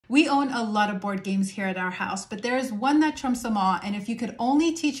We own a lot of board games here at our house, but there is one that trumps them all. And if you could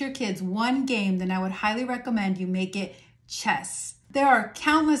only teach your kids one game, then I would highly recommend you make it chess. There are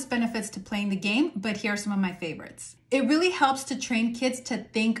countless benefits to playing the game, but here are some of my favorites. It really helps to train kids to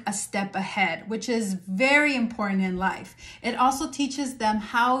think a step ahead, which is very important in life. It also teaches them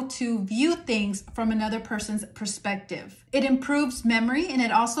how to view things from another person's perspective. It improves memory, and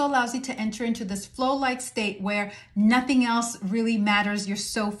it also allows you to enter into this flow-like state where nothing else really matters. You're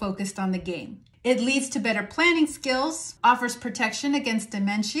so focused on the game. It leads to better planning skills, offers protection against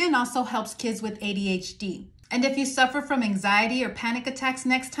dementia, and also helps kids with ADHD. And if you suffer from anxiety or panic attacks,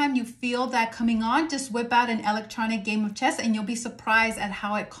 next time you feel that coming on, just whip out an electronic game of chess and you'll be surprised at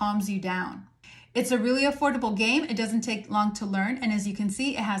how it calms you down. It's a really affordable game. It doesn't take long to learn. And as you can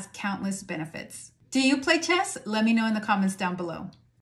see, it has countless benefits. Do you play chess? Let me know in the comments down below.